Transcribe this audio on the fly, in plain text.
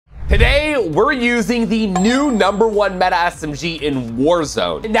Today, we're using the new #1 meta SMG in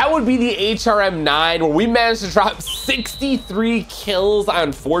Warzone. And that would be the HRM 9, where we managed to drop 63 kills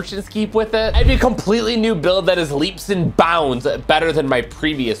on Fortune's Keep with it. And a completely new build that is leaps and bounds better than my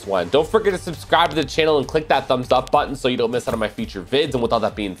previous one. Don't forget to subscribe to the channel and click that thumbs up button so you don't miss out on my future vids. And with all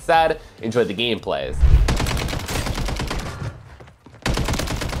that being said, enjoy the gameplays.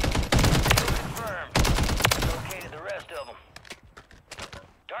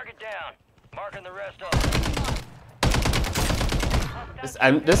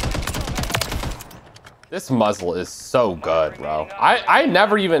 This muzzle is so good, bro. I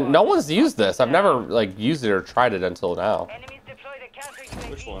never even, no one's used this. I've never like used it or tried it until now.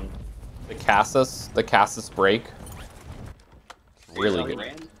 Which one? The Cassis break. Really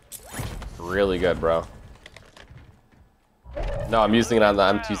good. Really good, bro. No, I'm using it on the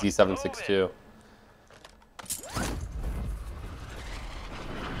M2C762.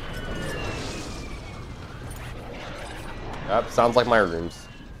 Yep, sounds like my rooms.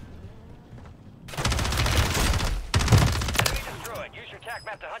 Enemy destroyed. Use your TAC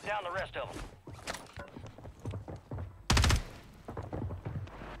map to hunt down the rest of them.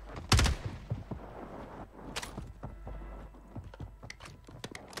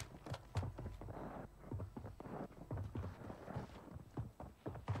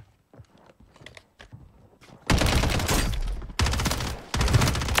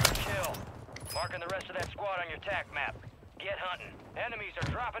 Kill. Marking the rest of that squad on your TAC map. Get hunting. Enemies are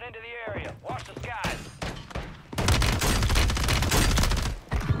dropping into the area. Watch the skies.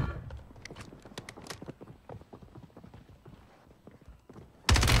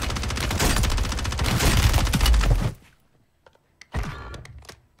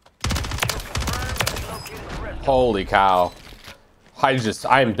 Holy cow. I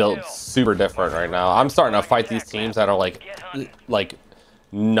am built super different right now. I'm starting to fight these teams that are like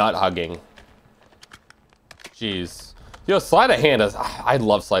nut hugging. Jeez. Yo, sleight of hand is, I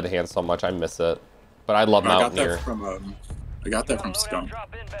love sleight of hand so much. I miss it. But I love Mountaineer. I got that from Scump.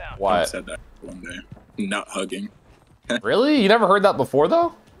 What? I said that one day. Nut hugging. Really? You never heard that before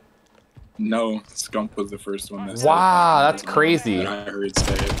though? No, Scump was the first one that said wow, that's crazy. I heard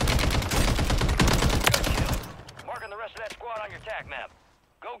say it. Marking the rest of that squad on your TAC map.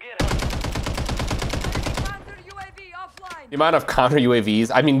 Go get him. The amount of counter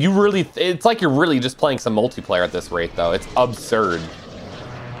UAVs. I mean, it's like you're really just playing some multiplayer at this rate though. It's absurd.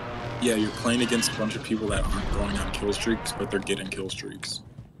 Yeah, you're playing against a bunch of people that aren't going on kill streaks, but they're getting kill streaks.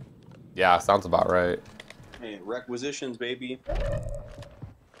 Yeah, sounds about right. Hey, requisitions, baby.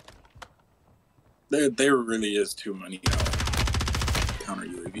 There really is too many counter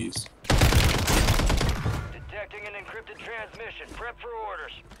UAVs. Detecting an encrypted transmission. Prep for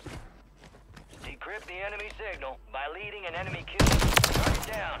orders. Decrypt the enemy signal by leading an enemy kill. Target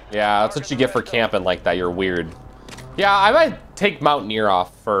down. Yeah, that's what you get for camping like that. You're weird. Yeah, I might take Mountaineer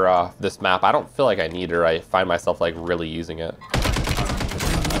off for this map. I don't feel like I need it, or I find myself like really using it.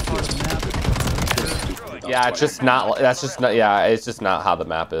 Yeah, it's just not. That's just not. Yeah, it's just not how the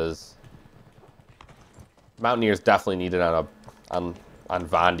map is. Mountaineer is definitely needed on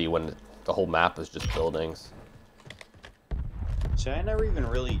Vondi when the whole map is just buildings. See, I never even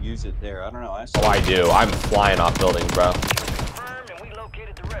really use it there. I don't know. Oh, I do. I'm flying off buildings, bro. Confirmed, and we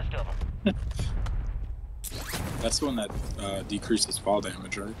located the rest of them. That's the one that decreases fall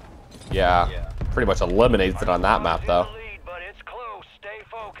damage, right? Yeah, pretty much eliminates it on that map, though. But it's close. Stay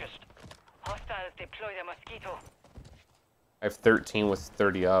focused. Hostiles deploy the mosquito. I have 13 with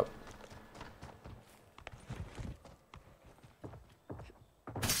 30 up.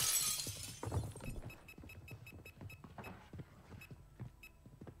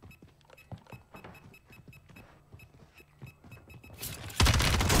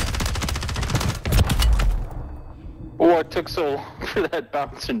 Oh, it took so for that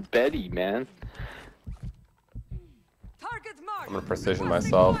bouncing Betty, man. I'm gonna precision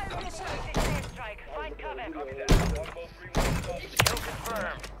myself.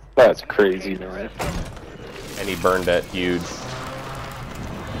 That's crazy, man. And he burned it huge.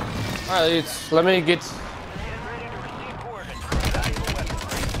 Alright, let me get.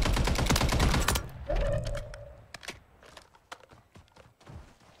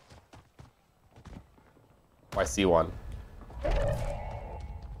 Oh, I see one.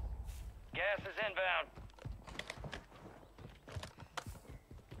 Gas is inbound.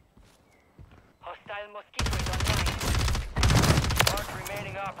 Hostile mosquito is online. Mark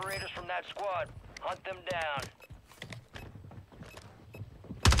remaining operators from that squad. Hunt them down.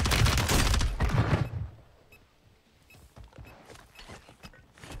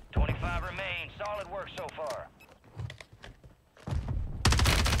 Solid work so far.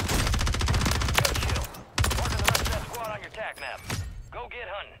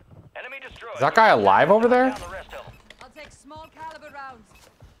 destroyed. Is that guy alive over there? Down the rest of them. I'll take small caliber rounds.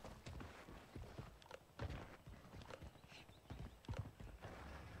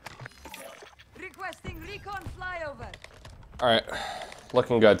 Requesting recon flyover. All right,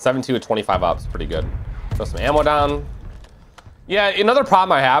 looking good. 17 with 25 ups, pretty good. Throw some ammo down. Yeah, another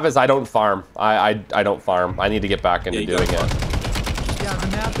problem I have is I don't farm. I don't farm. I need to get back into doing it. Yeah, the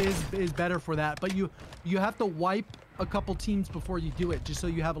map is better for that, but you have to wipe a couple teams before you do it, just so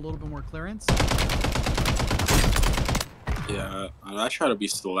you have a little bit more clearance. Yeah, I try to be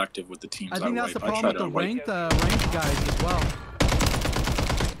selective with the teams I think that's wipe. the problem with the ranked guys as well.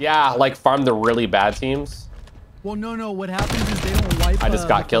 Yeah, like farm the really bad teams. Well, no. What happens is they don't wipe. I just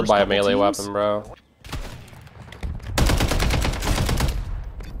got killed by a melee teams. weapon, bro.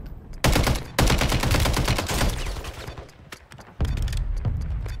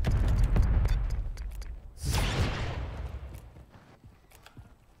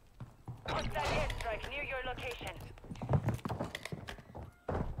 Hostile airstrike near your location.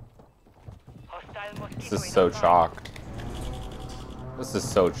 Hostile mosquito. This is so chalked. This is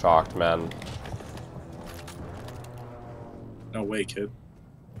so chalked, man. No way, kid.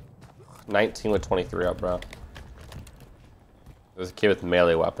 19 with 23 up, bro. There's a kid with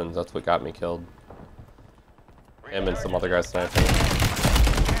melee weapons. That's what got me killed. Him and some other guys sniping.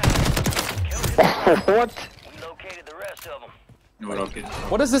 What? We located the rest of them. You know what? Okay.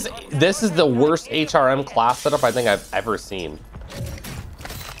 What is this? This is the worst HRM class setup I think I've ever seen.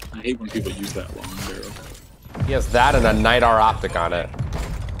 I hate when people use that long barrel. He has that and a Night R optic on it.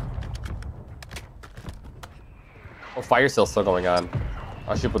 Oh, fire sale's still going on.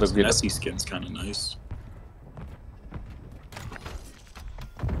 I'll shoot with a good. Messy skin's kind of nice.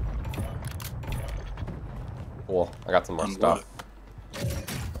 Cool. I got some more On stuff.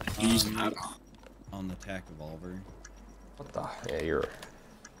 You using that? On the Tctekk revolver. What the? Yeah, you're.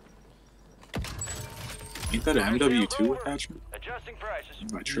 Ain't that an MW2 attachment? Adjusting prices.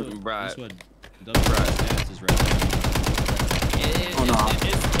 Am I tripping? This one does stats is right. Oh no.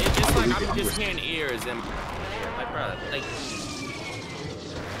 It's like I'm just hearing ears and like, bro, like.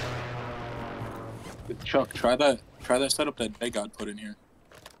 Chuck, try that setup that JGod put in here.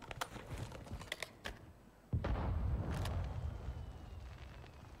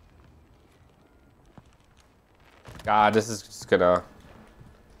 God, this is just gonna.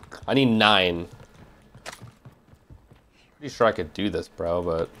 I need 9. Pretty sure I could do this, bro,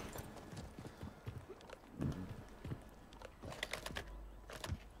 but.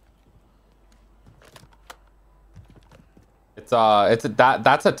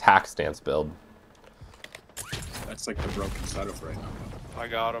 That's a tack stance build. That's like the broken setup right now. I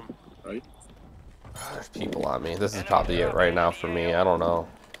got him. Right? There's people on me. This is probably it right now for me. I don't know.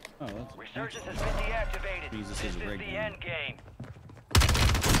 Oh, that's Resurgence has been deactivated. Jesus This is is a the regular. end game.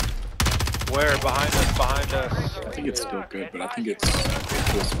 Where? Behind us, behind us. I think it's still good, but I think it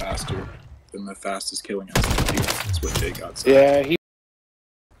kills faster than the fastest killing SMG. That's what JGod said. Yeah, he.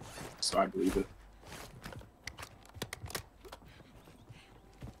 So I believe it.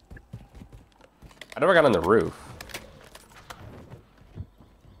 I never got on the roof.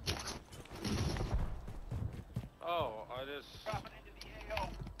 Oh, I just.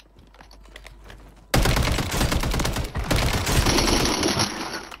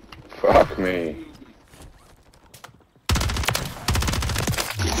 Fuck me.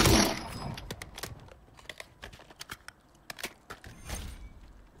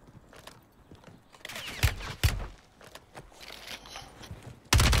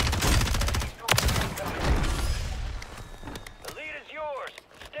 The lead is yours.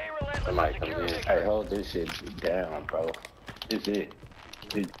 Stay relentless Somebody and come secure in. victory. Hey, hold this shit down, bro. It's it.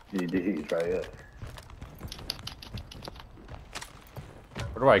 He's right up.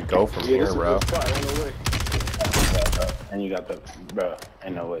 Where do I go from here, bro? And you got the, bro.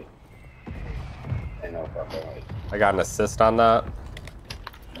 Ain't no way. Ain't no fucking way. I got an assist on that.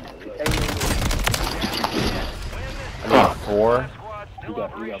 I need 4. Squad You still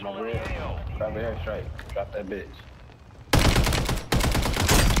got operational my in the red. AO. Drop it straight. Drop that bitch.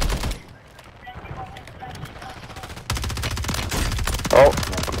 Oh,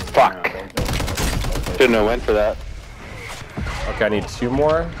 fuck. Shouldn't have went for that. Okay, I need 2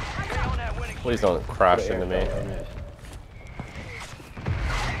 more. Please don't crash into me.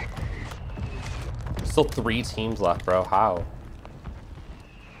 Still 3 teams left, bro. How?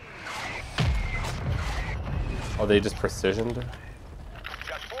 Oh, they just precisioned?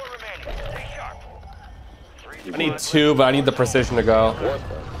 Got 4 remaining. Stay sharp. I need 2, but I need the precision to go. What the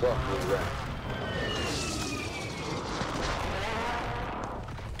fuck was that?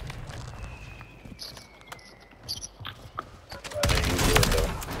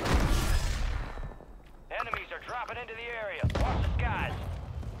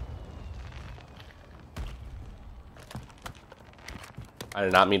 I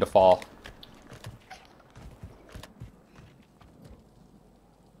did not mean to fall.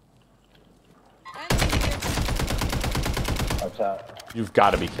 Outside. You've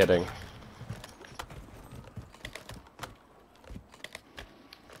got to be kidding.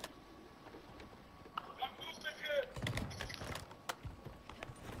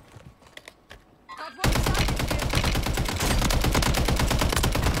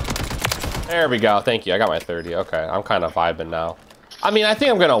 There we go. Thank you. I got my 30. Okay, I'm kind of vibing now. I mean, I think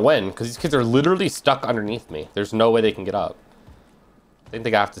I'm gonna win because these kids are literally stuck underneath me. There's no way they can get up. I think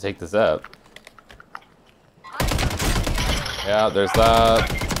they have to take the zip. Yeah, there's that.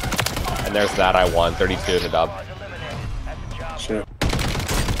 And there's that. I won. 32 to dub. Shit.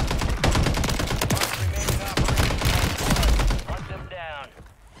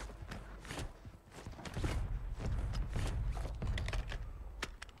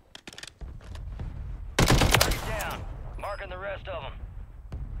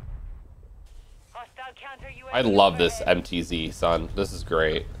 I love this MTZ, son. This is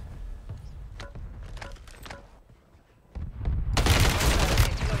great.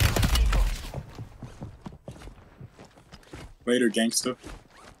 Later, gangster.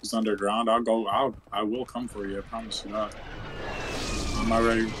 He's underground. I will come for you. I promise you that. I'm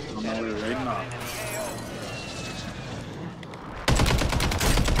already waiting up.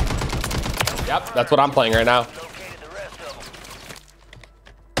 Yep, that's what I'm playing right now.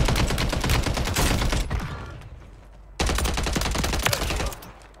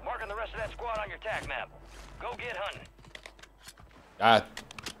 Marking the rest of that squad on your attack map. Go get hunting.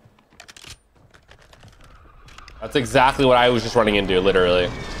 That's exactly what I was just running into, literally.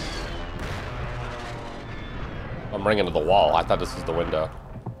 I'm running into the wall. I thought this was the window.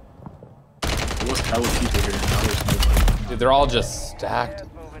 There was hella people here. Now there's nobody. Dude, they're all just stacked.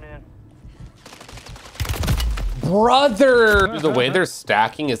 Brother! Dude, the way they're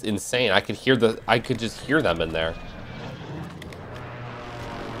stacking is insane. I could just hear them in there.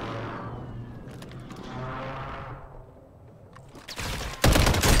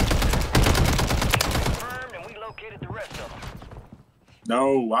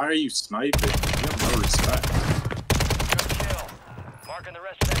 No, why are you sniping? You have no respect.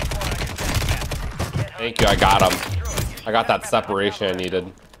 Thank you, I got him. I got that separation I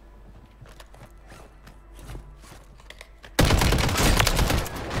needed.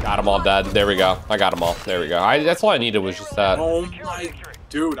 Got them all dead. There we go. I got them all. There we go. That's all I needed was just that. Oh my,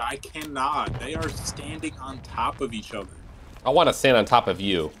 dude, I cannot. They are standing on top of each other. I want to stand on top of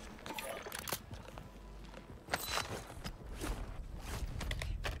you.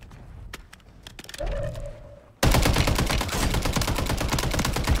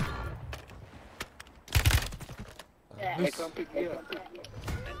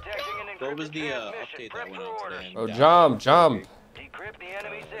 What was the update that went out today? Oh, jump. Decrypt the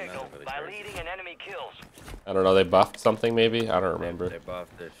enemy signal by leading an enemy kills. I don't know, they buffed something maybe? I don't remember. They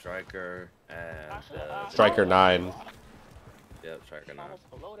buffed the Striker and Striker 9. Yep, Striker 9.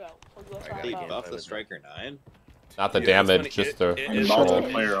 They buffed the Striker 9? Not the damage, just the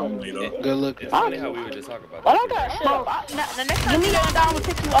multiplayer only though. Good look. It's funny how we were just talking about I don't got shit. The next time you go down with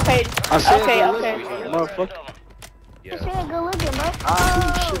 60. Okay. I said Okay. Motherfucker. Yeah. Good looking, bro.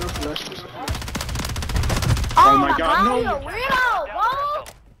 Oh my god, no! You a weirdo, whoa!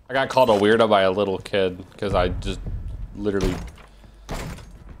 I got called a weirdo by a little kid because I just literally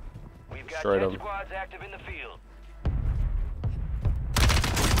destroyed him.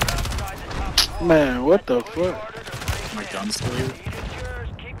 Man, what the fuck? My gun's still here.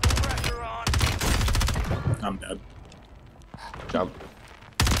 I'm dead. Jump.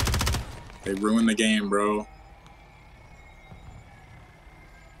 They ruined the game, bro.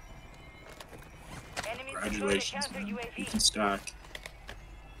 Congratulations, man. You can stack.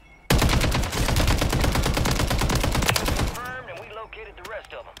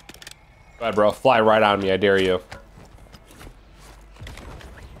 Go ahead, bro. Fly right on me. I dare you.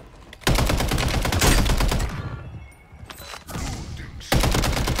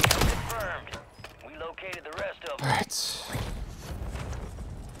 Alright.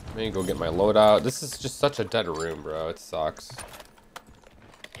 Let me go get my loadout. This is just such a dead room, bro. It sucks.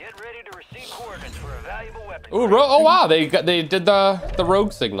 Get ready to receive coordinates for a valuable weapon. Ooh, oh wow, they did the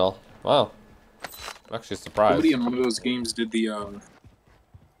rogue signal. Wow. I'm actually surprised. Nobody in one of those games did the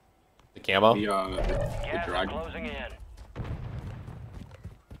camo? The dragon. Closing in.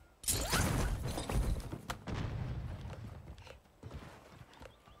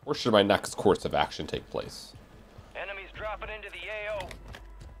 Where should my next course of action take place? Enemies dropping into the AO.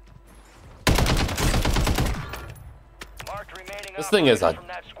 Marked remaining This thing is from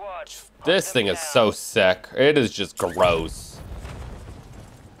that squad. This thing is so sick. It is just gross.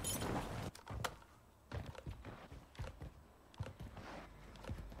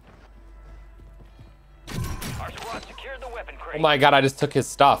 Oh my god, I just took his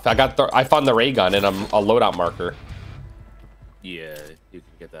stuff. I found the ray gun and a loadout marker. Yeah, you can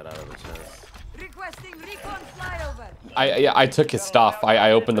get that out of the chest. Requesting recon flyover. I took his stuff.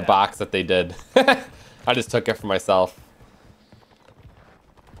 I opened the box that they did. I just took it for myself.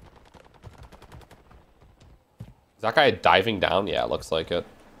 Is that guy diving down? Yeah, it looks like it.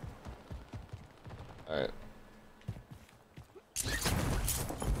 All right.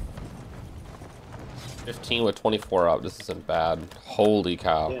 15 with 24 up. This isn't bad. Holy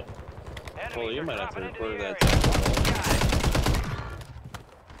cow. Yeah. Well, you might have to record that.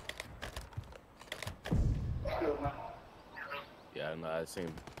 Yeah, no, I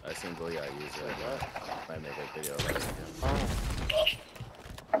seen Booya use it. I make a video about it.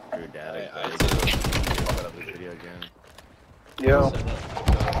 Your dad, I put up the video again. Yo.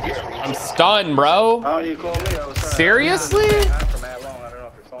 I'm stunned, bro. Oh, you called me? Seriously?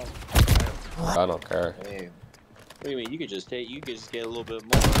 I don't care. Hey, what do you mean? You could just get a little bit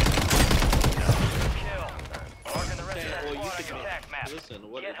more. Well, you could, listen,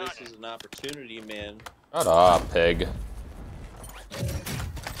 what if this is an opportunity, man? Shut up, pig.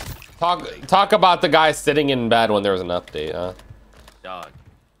 Talk about the guy sitting in bed when there was an update, huh? Dog.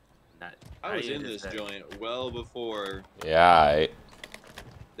 I was in this joint well before. Yeah.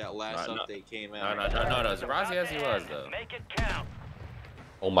 That last update came out. No. As Rozzy as he was, though. Make it count.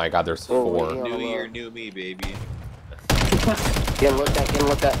 Oh my god, there's 4. New year, new me, baby. Get him, look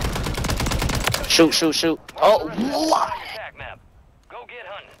that. Shoot. Oh, Attack map. Go get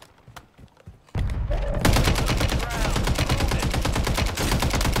hunting.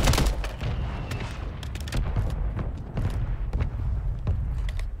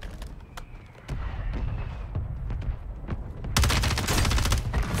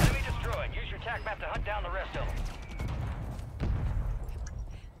 Enemy destroyed. Use your attack map to hunt down the rest of them.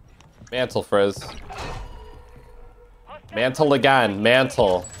 Mantle, Frizz. Mantle again.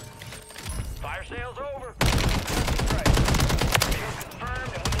 Mantle. Fire sales over.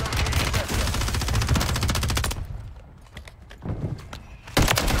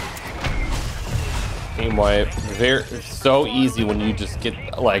 Team wipe. So easy when you just get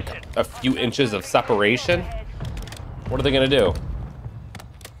like a few inches of separation. What are they gonna do?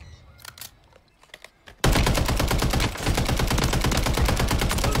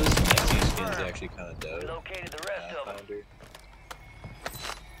 Kind of dope. Located the rest of them.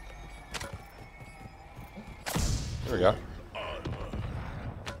 There we go.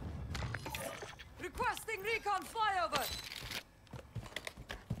 Requesting recon flyover.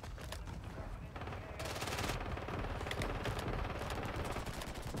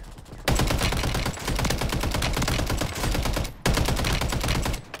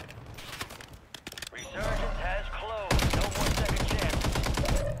 Resurgence has closed. No more second chance.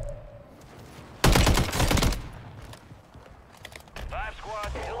 5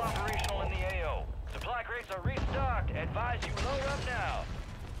 squads still operational in the AO. Supply crates are restocked. Advise you load up now.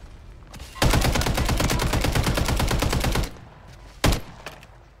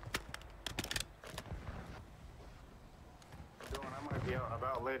 I might be out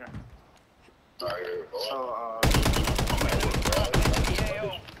about later. So,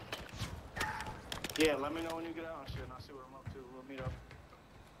 yeah, let me know when you get out and shit, and I'll see what I'm up to. We'll meet up.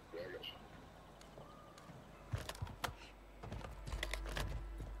 Yeah, I got you.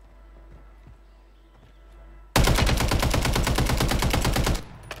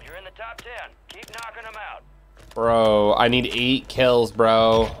 You're in the top 10. Keep knocking them out. Bro, I need 8 kills,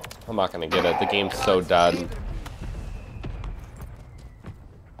 bro. I'm not gonna get it. The game's so dead.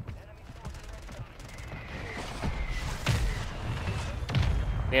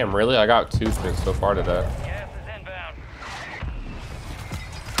 Damn, really? I got 2 so far today. Gas is inbound.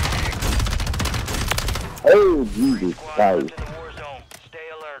 Oh, Jesus Christ. To the war zone. Stay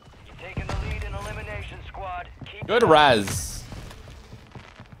alert. You're taking the lead in elimination, squad. Keep Good res.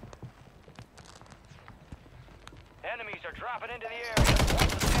 Enemies are dropping into the area.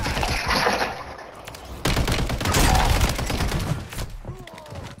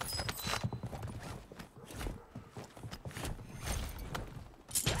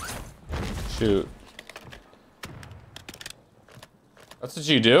 Shoot. That's what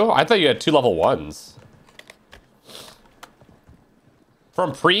you do? I thought you had 2 level 1s.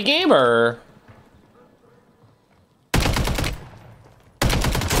 From pregame or?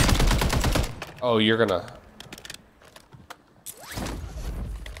 Oh, you're gonna.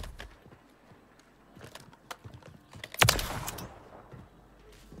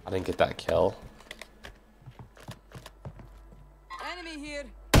 I didn't get that kill. Enemy here.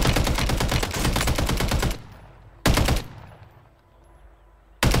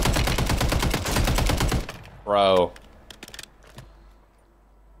 Bro.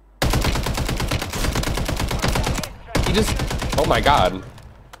 He just, oh my God.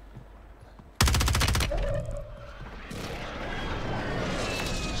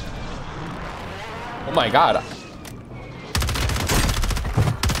 Oh my God.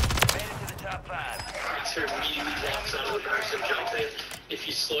 If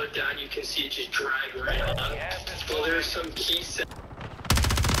you slow it down, you can see it just drag right on. Well, there's some key set.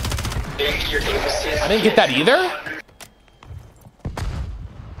 I didn't get that either?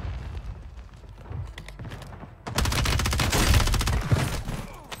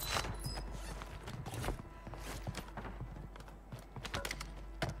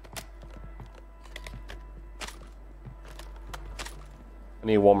 I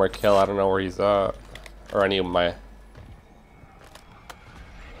need one more kill. I don't know where he's at. Or any of my...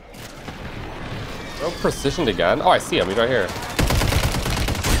 Oh, precisioned again. Oh, I see him. He's right here.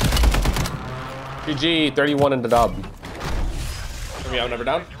 GG, 31 in the dub. Are we out, never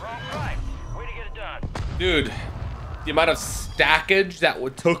down? Dude, the amount of stackage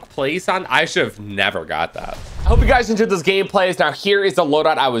that took place on, I should have never got that. I hope you guys enjoyed those gameplays. Now here is the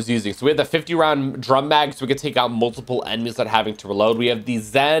loadout I was using. So we have the 50 round drum mag, so we can take out multiple enemies without having to reload. We have the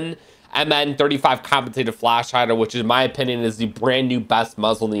Zen MN35 compensated flash hider, which in my opinion is the brand new best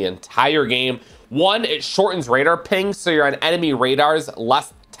muzzle in the entire game. One, it shortens radar ping, so you're on enemy radars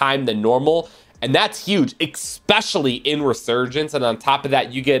less time than normal. And that's huge, especially in Resurgence. And on top of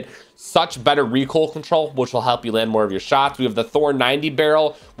that, you get such better recoil control, which will help you land more of your shots. We have the Thor 90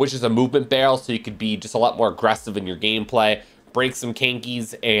 barrel, which is a movement barrel, so you could be just a lot more aggressive in your gameplay, break some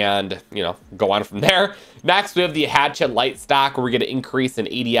kinkies, and, you know, go on from there. Next, we have the Hatchet light stock, where we're going to increase in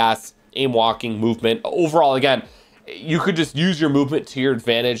ADS, aim walking, movement. Overall, again, you could just use your movement to your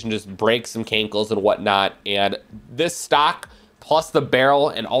advantage and just break some cankles and whatnot. And this stock, plus the barrel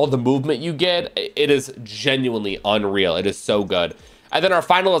and all the movement you get, it is genuinely unreal. It is so good. And then our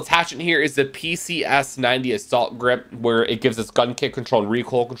final attachment here is the PCS 90 assault grip, where it gives us gun kick control and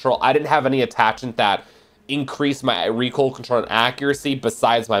recoil control. I didn't have any attachment that increased my recoil control and accuracy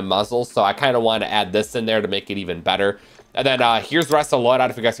besides my muzzle, so I kind of want to add this in there to make it even better. And then here's the rest of the loadout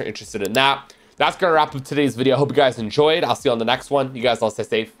if you guys are interested in that. That's gonna wrap up today's video. Hope you guys enjoyed. I'll see you on the next one. You guys all stay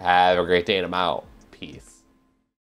safe. Have a great day, and I'm out. Peace.